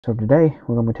So today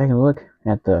we're going to be taking a look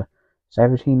at the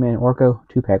Savage He-Man Orko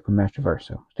 2-pack from Masterverse,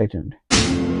 so stay tuned.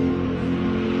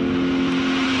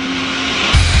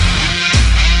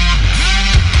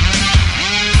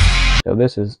 So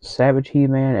this is Savage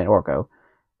He-Man and Orko,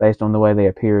 based on the way they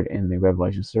appeared in the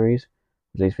Revelation series.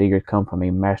 These figures come from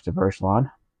a Masterverse line,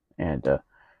 and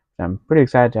I'm pretty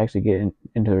excited to actually get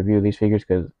into the review of these figures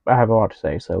because I have a lot to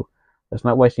say, so let's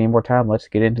not waste any more time. Let's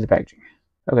get into the packaging.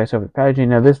 Okay, so for the packaging,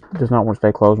 now this does not want to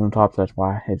stay closed on top, so that's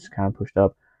why it's kind of pushed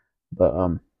up. But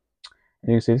and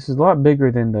you can see this is a lot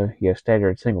bigger than the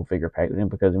standard single figure packaging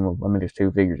because there's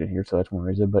 2 figures in here, so that's one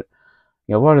reason. But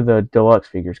a lot of the deluxe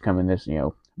figures come in this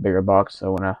bigger box.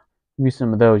 So when I use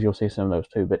some of those, you'll see some of those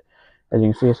too. But as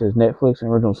you can see, it says Netflix and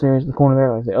original series in the corner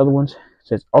there, like the other ones. It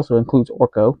says also includes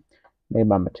Orko, made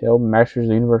by Mattel, Masters of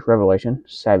the Universe Revelation,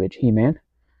 Savage He-Man.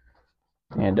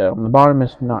 And on the bottom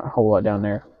is not a whole lot down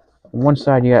there. On one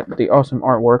side, you got the awesome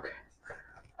artwork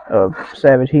of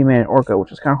Savage He-Man and Orko,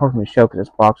 which is kind of hard for me to show because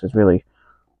this box is really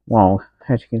long,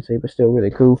 as you can see, but still really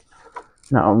cool.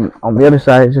 Now, on the other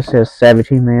side, it just says Savage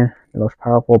He-Man, the most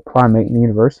powerful primate in the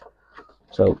universe.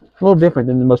 So, a little different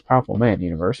than the most powerful man in the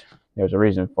universe. There's a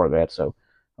reason for that, so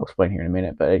I'll explain here in a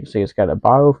minute. But you can see it's got a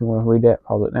bio if you want to read that,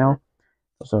 pause it now.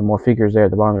 Some more figures there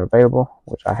at the bottom are available,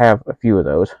 which I have a few of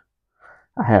those.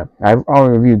 I've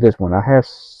already reviewed this one. I have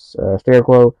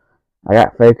Stairglow, I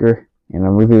got Faker, and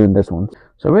I'm reviewing this one.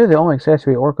 So really the only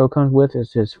accessory Orko comes with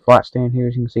is his flat stand here.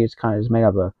 As you can see, it's made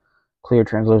of a clear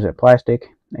translucent plastic,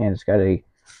 and it's got a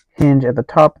hinge at the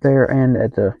top there and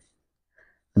at the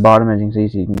bottom, as you can see,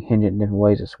 so you can hinge it in different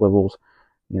ways. It swivels,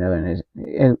 and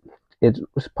it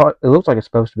looks like it's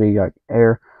supposed to be like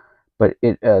air, but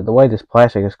the way this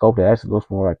plastic is sculpted actually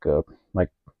looks more like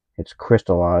it's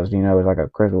crystallized, it's like a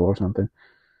crystal or something.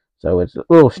 So it's a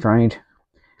little strange,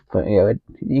 but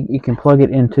you can plug it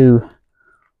into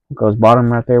Orko's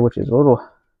bottom right there, which is a little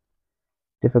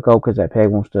difficult because that peg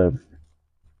wants to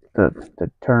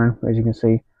turn, as you can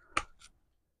see.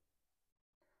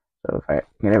 So if I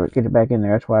can ever get it back in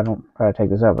there, that's why I don't try to take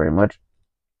this out very much.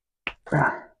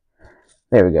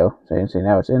 There we go. So you can see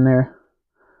now it's in there,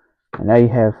 and now you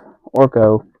have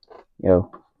Orko,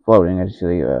 floating. As you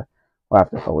see, I have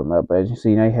to hold him up, but as you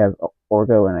see, now you have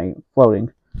Orko in a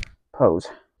floating pose.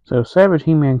 So Savage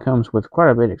He-Man comes with quite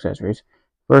a bit of accessories.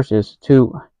 First is he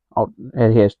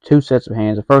has 2 sets of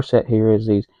hands. The first set here is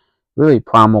these really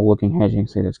primal looking hands. You can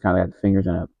see that's kind of got the fingers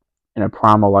in a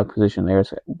primal like position there. It's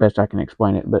the best I can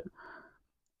explain it. But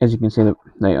as you can see,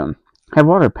 they have a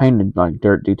lot of painted like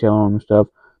dirt detail on them and stuff.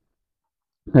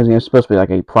 Because it's supposed to be like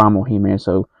a primal He-Man,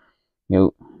 so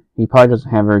he probably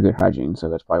doesn't have very good hygiene. So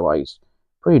that's probably why he's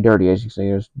pretty dirty. As you can see,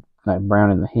 there's like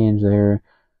brown in the hinge there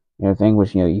and everything.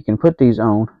 Which you can put these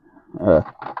on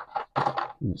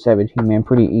Savage He-Man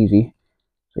pretty easy.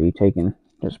 So you can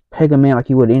just peg them in like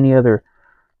you would any other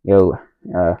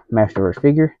Masterverse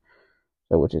figure.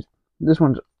 So this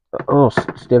one's a little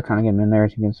stiff trying to get them in there,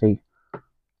 as you can see.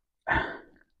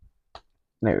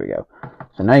 There we go.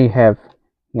 So now you have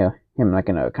him like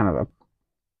in a kind of a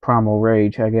primal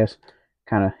rage, I guess,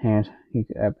 kind of hand,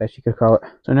 I best you could call it.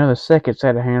 So now the second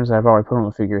set of hands that I've already put on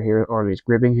the figure here are these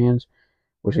gripping hands,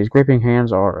 which these gripping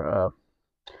hands are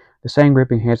the same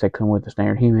gripping hands that come with the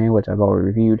standard He-Man, which I've already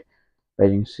reviewed. But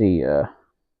you can see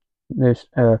there's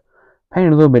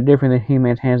painted a little bit different than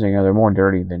He-Man's hands. They're more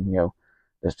dirty than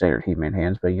the standard He-Man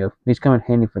hands, but these come in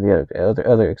handy for the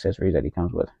other accessories that he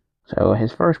comes with. So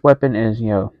his first weapon is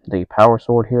the power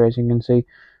sword here, as you can see.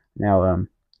 Now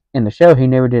in the show he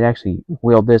never did actually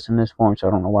wield this in this form, so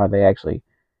I don't know why they actually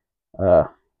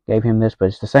gave him this, but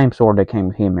it's the same sword that came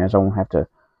with He-Man, so I won't have to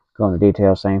go into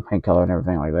detail, same paint color and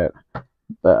everything like that.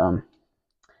 But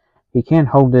he can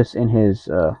hold this in his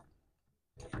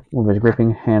one of his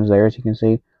gripping hands there, as you can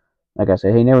see. Like I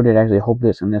said, he never did actually hold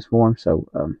this in this form, so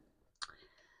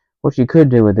what you could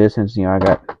do with this, since I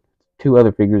got 2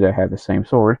 other figures that have the same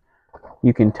sword,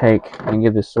 you can take and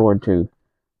give this sword to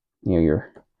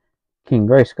your King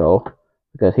Grayskull,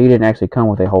 because he didn't actually come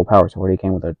with a whole power sword. He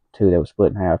came with a 2 that was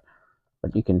split in half.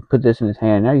 But you can put this in his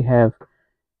hand. Now you have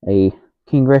a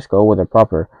King Grayskull with a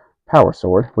proper power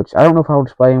sword, which I don't know if I'll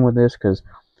display him with this, because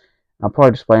I'll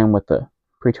probably display him with the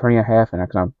Preternia half, and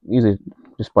because I usually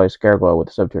display Scareglow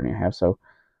with the Subternia half, so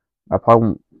I probably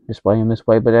won't display him this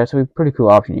way, but that's a pretty cool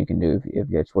option you can do if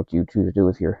that's what you choose to do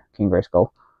with your King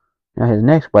Grayskull. Now his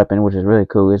next weapon, which is really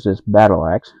cool, is this battle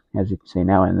axe. As you can see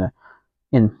now in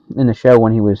the show,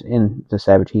 when he was in the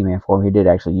Savage He-Man form, he did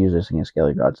actually use this against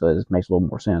Skelly God, so this makes a little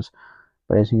more sense.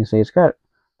 But as you can see, it's got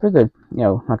pretty good,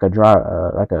 like a dry,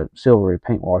 like a silvery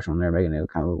paint wash on there, making it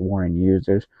kind of worn and used.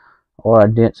 There's a lot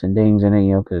of dents and dings in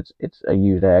it, because it's a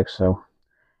used axe, so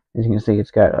As you can see,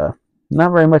 it's got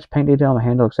not very much paint detail on the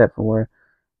handle except for where,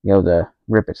 the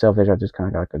grip itself is just kind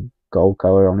of got like a gold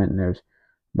color on it, and there's a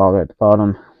ball there at the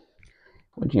bottom.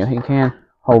 Which, he can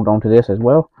hold on to this as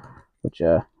well, which,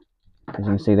 as you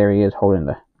can see, there he is holding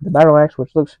the battle axe,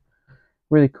 which looks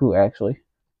really cool, actually.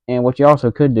 And what you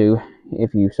also could do,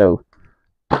 if you so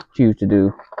choose to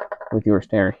do with your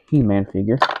standard He-Man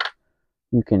figure,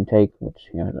 you can take, which,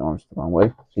 his arm's the wrong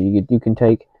way, so you can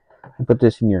take and put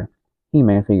this in your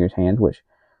He-Man figure's hands, which,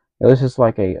 this is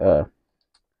like a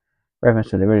reference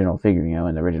to the original figure,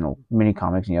 in the original mini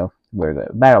comics, where the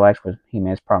battle axe was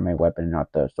He-Man's primary weapon and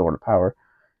not the sword of power,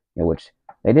 which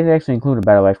they did actually include a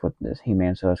battle axe with this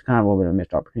He-Man, so it's kind of a little bit of a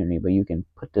missed opportunity, but you can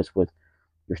put this with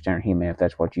your standard He-Man if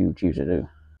that's what you choose to do.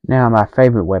 Now, my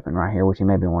favorite weapon right here, which you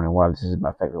may be wondering why this is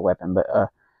my favorite weapon, but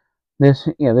this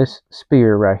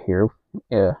spear right here,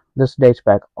 this dates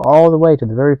back all the way to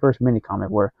the very first mini comic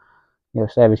where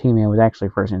Savage He-Man was actually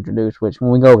first introduced. Which,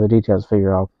 when we go over the details of the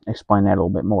figure, I'll explain that a little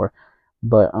bit more.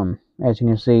 But as you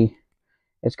can see,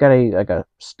 it's got a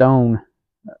stone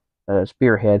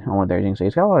spearhead on it there. As you can see,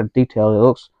 it's got a lot of detail. It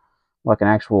looks like an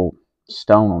actual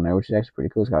stone on there, which is actually pretty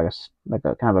cool. It's got like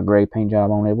a kind of a gray paint job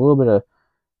on it, a little bit of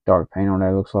dark paint on there.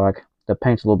 It looks like the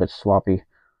paint's a little bit sloppy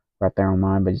right there on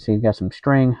mine, but you see, you got some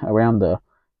string around the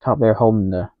top there,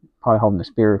 probably holding the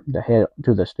spear, the head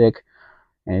to the stick,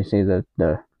 and you see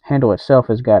the handle itself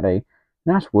has got a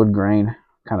nice wood grain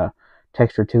kind of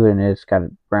texture to it, and it's got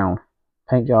a brown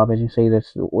paint job. As you see,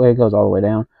 that's the way it goes all the way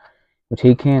down, which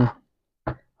he can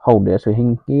hold this,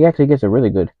 so he actually gets a really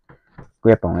good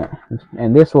grip on it.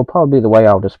 And this will probably be the way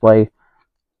I'll display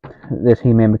this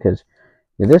He-Man, because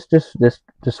this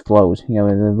just flows. It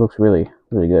looks really,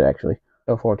 really good, actually.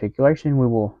 So for articulation, we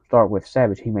will start with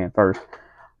Savage He-Man first.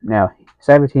 Now,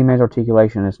 Savage He-Man's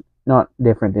articulation is not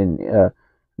different than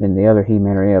the other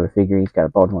He-Man or any other figure. He's got a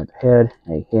ball joint at the head,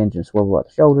 a hinge and swivel at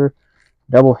the shoulder,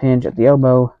 double hinge at the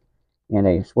elbow, and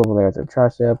a swivel there at the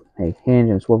tricep, a hinge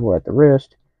and swivel at the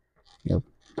wrist.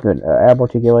 Good ab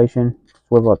articulation,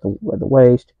 swivel at the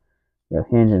waist,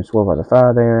 hinge and swivel at the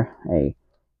thigh there, a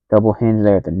double hinge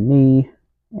there at the knee,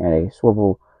 and a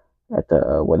swivel at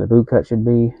the where the boot cut should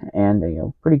be, and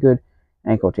a pretty good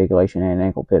ankle articulation and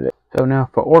ankle pivot. So now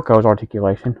for Orko's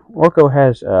articulation, Orko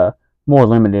has more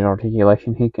limited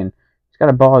articulation. He's got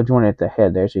a ball joint at the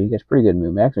head there, so he gets pretty good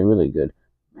movement. Actually, really good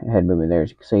head movement there.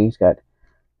 As you can see, he's got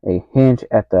a hinge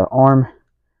at the arm,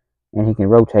 and he can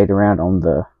rotate around on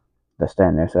the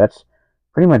stand there. So that's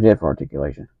pretty much it for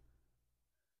articulation.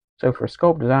 So for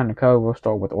sculpt, design, and code, we'll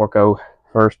start with Orko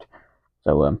first.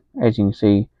 So as you can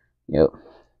see,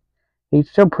 he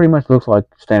still pretty much looks like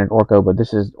standard Orko, but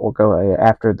this is Orko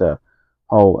after the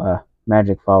whole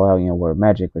Magic fallout, where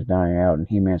Magic was dying out and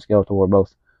He-Man and Skeletor were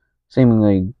both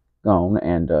seemingly gone.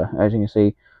 And as you can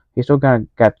see, he still kind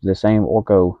of got the same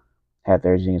Orko hat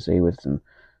there, as you can see, with a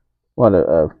lot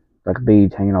of like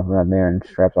beads hanging off around there and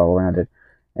straps all around it.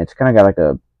 And it's kind of got like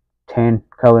a tan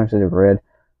color instead of red.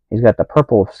 He's got the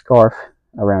purple scarf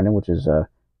around him, which is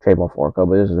trademark for Orko,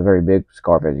 but this is a very big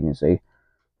scarf, as you can see.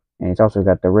 And he's also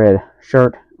got the red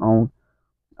shirt on,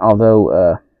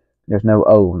 although there's no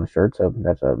O on the shirt, so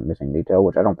that's a missing detail,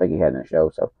 which I don't think he had in the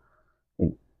show. So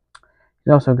he's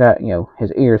also got,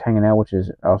 his ears hanging out, which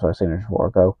is also a signature for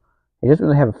Orko. He doesn't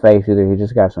really have a face either. He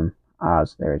just got some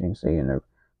eyes there, as you can see, and they're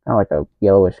kind of like a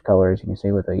yellowish color, as you can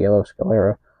see, with a yellow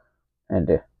sclera.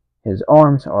 And his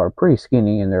arms are pretty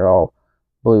skinny, and they're all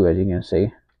blue, as you can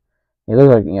see. He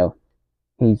looks like,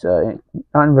 he's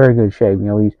not in very good shape.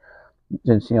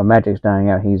 Since Magic's dying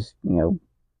out, he's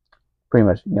pretty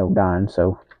much dying.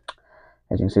 So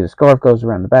as you can see, the scarf goes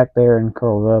around the back there and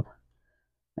curls up,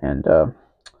 and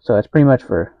so that's pretty much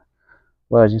for.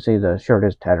 Well, as you can see, the shirt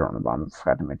is tattered on the bottom. I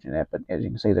forgot to mention that, but as you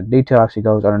can see, the detail actually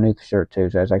goes underneath the shirt too,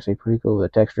 so that's actually pretty cool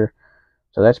with the texture.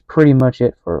 So that's pretty much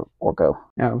it for Orko.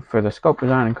 Now for the sculpt,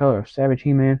 design, and color of Savage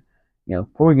He-Man,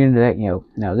 before we get into that,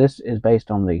 now this is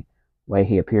based on the way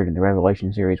he appeared in the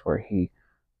Revelation series, where he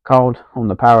called on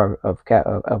the power of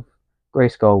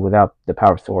Grayskull without the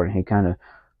power of sword, and he kind of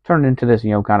turned into this,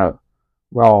 kind of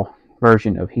raw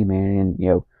version of He-Man,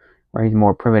 and where he's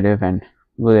more primitive and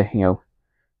really,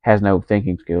 has no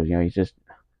thinking skills. He's just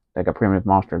like a primitive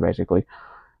monster, basically.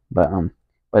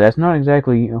 But that's not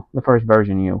exactly the first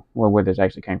version, where this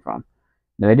actually came from.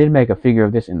 Now they did make a figure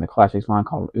of this in the classics line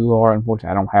called Ular. Unfortunately,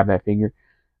 I don't have that figure.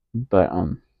 But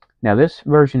now this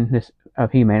version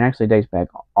of He-Man actually dates back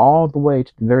all the way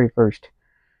to the very first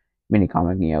mini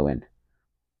comic, and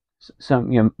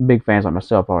some big fans like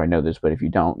myself already know this, but if you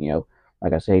don't,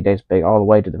 like I say, it dates back all the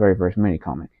way to the very first mini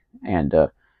comic, and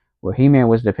where He-Man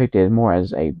was depicted more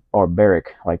as a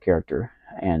barbaric like character,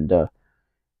 and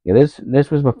Yeah,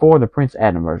 this was before the Prince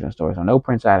Adam version of the story, so no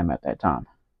Prince Adam at that time,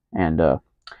 and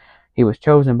he was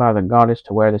chosen by the goddess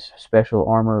to wear this special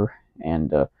armor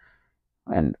and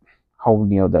hold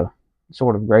the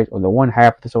sword of grace, or the one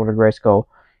half of the sword of grace skull,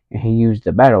 and he used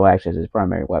the battle axe as his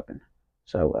primary weapon.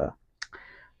 So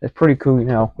it's pretty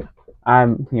cool. I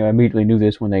immediately knew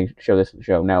this when they showed this in the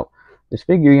show. Now this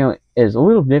figure is a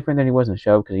little different than he was in the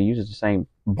show because he uses the same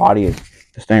body as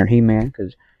the standard He-Man.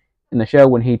 Because in the show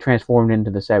when he transformed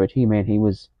into the Savage He-Man, he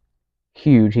was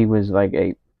huge. He was like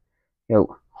a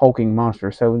hulking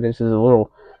monster. So this is a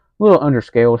little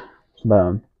underscaled,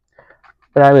 but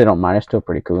but I really don't mind. It's still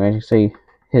pretty cool. As you see,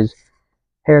 his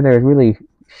hair there is really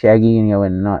shaggy and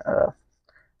and not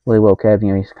really well kept.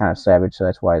 He's kind of savage, so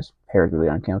that's why his hair is really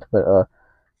unkempt. But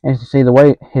as you see, the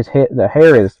way the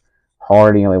hair is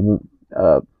hard. It won't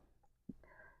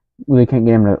really can't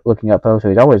get him to looking up pose. So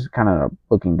he's always kind of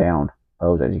looking down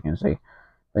pose, as you can see.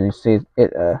 But you see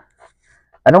it.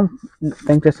 I don't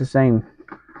think that's the same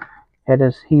head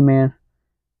as He-Man.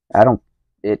 I don't.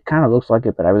 It kind of looks like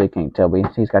it, but I really can't tell.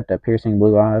 But he's got the piercing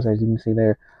blue eyes, as you can see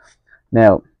there.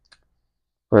 Now,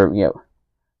 for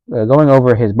going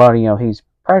over his body, he's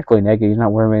practically naked. He's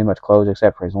not wearing very much clothes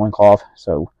except for his loincloth.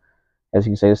 So, as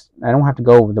you can see, I don't have to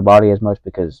go over the body as much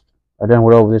because I've done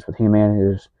over this with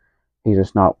He-Man. He's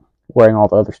just not wearing all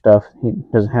the other stuff. He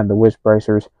doesn't have the wrist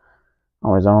bracers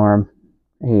on his arm.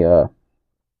 He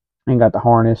ain't got the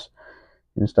harness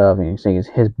and stuff. And you see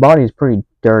his body is pretty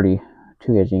dirty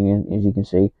too, as you can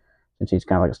see, since he's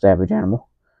kind of like a savage animal.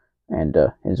 And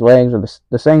his legs are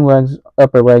the same legs,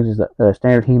 upper legs as the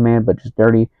standard He-Man, but just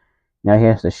dirty. Now he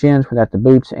has the shins without the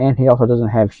boots, and he also doesn't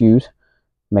have shoes,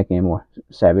 making him more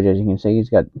savage. As you can see, he's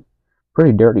got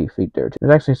pretty dirty feet there too.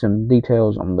 There's actually some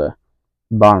details on the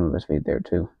bottom of his feet there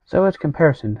too. So it's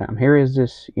comparison time. Here is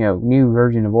this new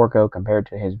version of Orko compared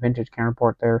to his vintage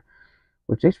counterpart there,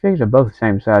 which these figures are both the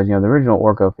same size. The original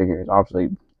Orko figure is obviously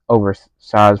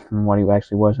oversized from what he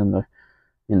actually was in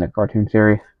the cartoon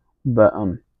series, but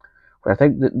I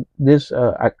think that this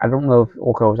I don't know if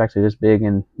Orko was actually this big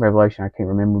in Revelation. I can't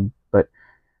remember, but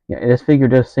yeah, this figure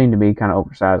does seem to be kind of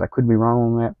oversized. I could be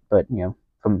wrong on that, but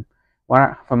from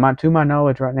to my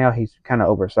knowledge right now, he's kind of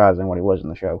oversized than what he was in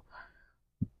the show.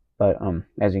 But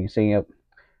as you can see, a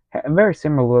very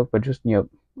similar look, but just a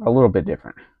little bit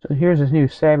different. So here's this new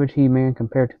Savage He-Man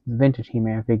compared to the vintage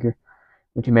He-Man figure,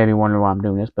 which you may be wondering why I'm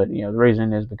doing this, but the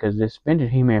reason is because this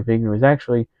vintage He-Man figure was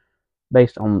actually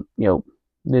based on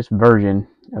this version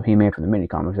of He-Man from the mini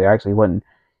comics. It actually wasn't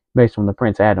based on the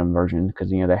Prince Adam version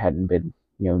because that hadn't been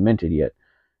minted yet.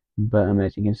 But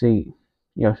as you can see,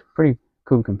 pretty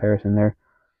cool comparison there.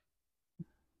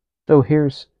 So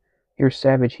here's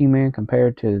Savage He-Man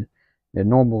compared to the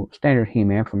normal standard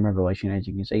He-Man from Revelation. As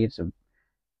you can see, it's a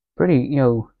pretty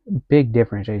big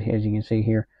difference as you can see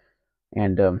here.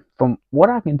 And from what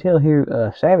I can tell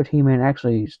here, Savage He-Man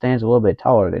actually stands a little bit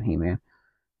taller than He-Man,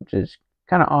 which is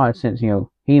kind of odd since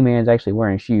He-Man's actually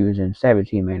wearing shoes and Savage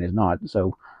He-Man is not.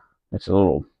 So that's a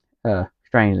little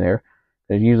strange there.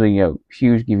 Because usually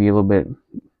shoes give you a little bit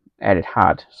added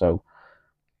height, so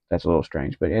that's a little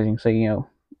strange. But as you can see,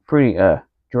 pretty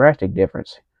drastic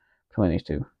difference between these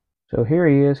two. So here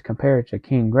he is compared to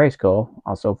King Grayskull,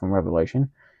 also from Revelation.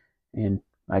 And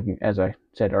as I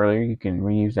said earlier, you can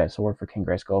reuse that sword for King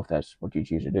Grayskull if that's what you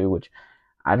choose to do, which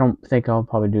I don't think I'll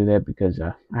probably do that because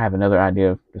I have another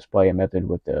idea of display a method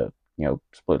with the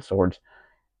split swords.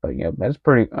 But that's a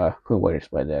pretty cool way to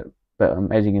display that. But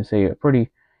as you can see, a pretty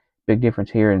big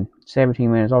difference here. And Savage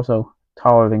He-Man is also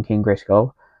taller than King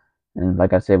Grayskull. And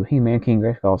like I said, with He-Man, King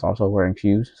Grayskull is also wearing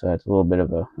shoes, so that's a little bit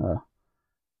of a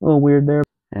little weird there.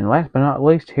 And last but not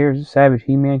least, here's Savage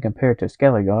He-Man compared to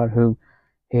Skelly God, who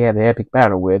he had the epic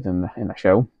battle with in the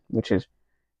show, which is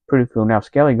pretty cool. Now,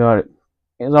 Skelly God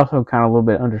is also kind of a little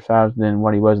bit undersized than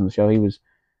what he was in the show. He was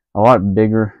a lot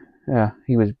bigger.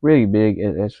 He was really big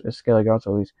as Skelly God,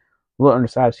 so he's a little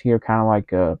undersized here, kind of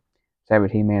like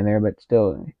Savage He-Man there, but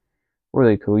still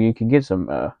really cool. You can get some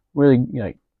really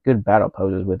good battle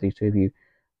poses with these two if you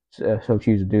so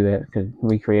choose to do that, because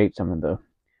recreate some of the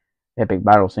epic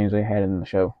battle scenes they had in the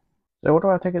show. So what do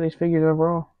I think of these figures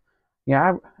overall?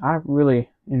 Yeah, I really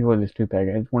enjoy this 2-pack.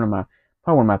 It's probably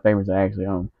one of my favorites I actually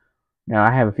own. Now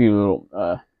I have a few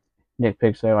little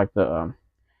nitpicks there, like the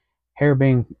hair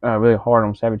being really hard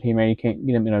on Savage He-Man. You can't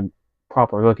get him in a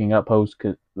proper looking up pose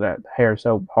because that hair is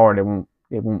so hard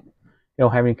it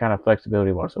don't have any kind of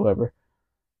flexibility whatsoever.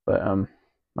 But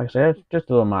like I said, it's just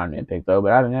a little minor nitpick though.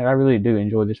 But I really do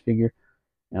enjoy this figure,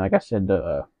 and like I said,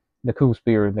 the cool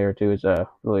spear there too is a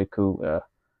really cool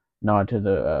nod to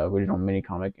the original mini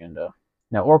comic. And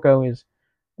now Orko is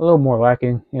a little more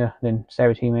lacking, yeah, than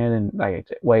Savage He-Man and like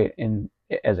weight and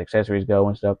as accessories go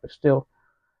and stuff, but still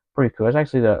pretty cool. It's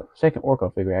actually the second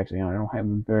Orko figure actually. I don't have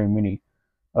very many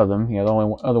of them. You know, the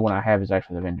only other one I have is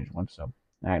actually the vintage one. So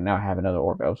now I have another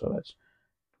Orko, so that's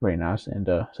pretty nice. And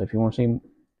so if you want to see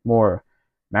more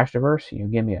Masterverse, you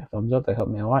give me a thumbs up. That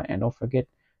helped me a lot. And don't forget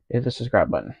to hit the subscribe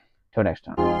button. Till next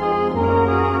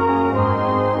time.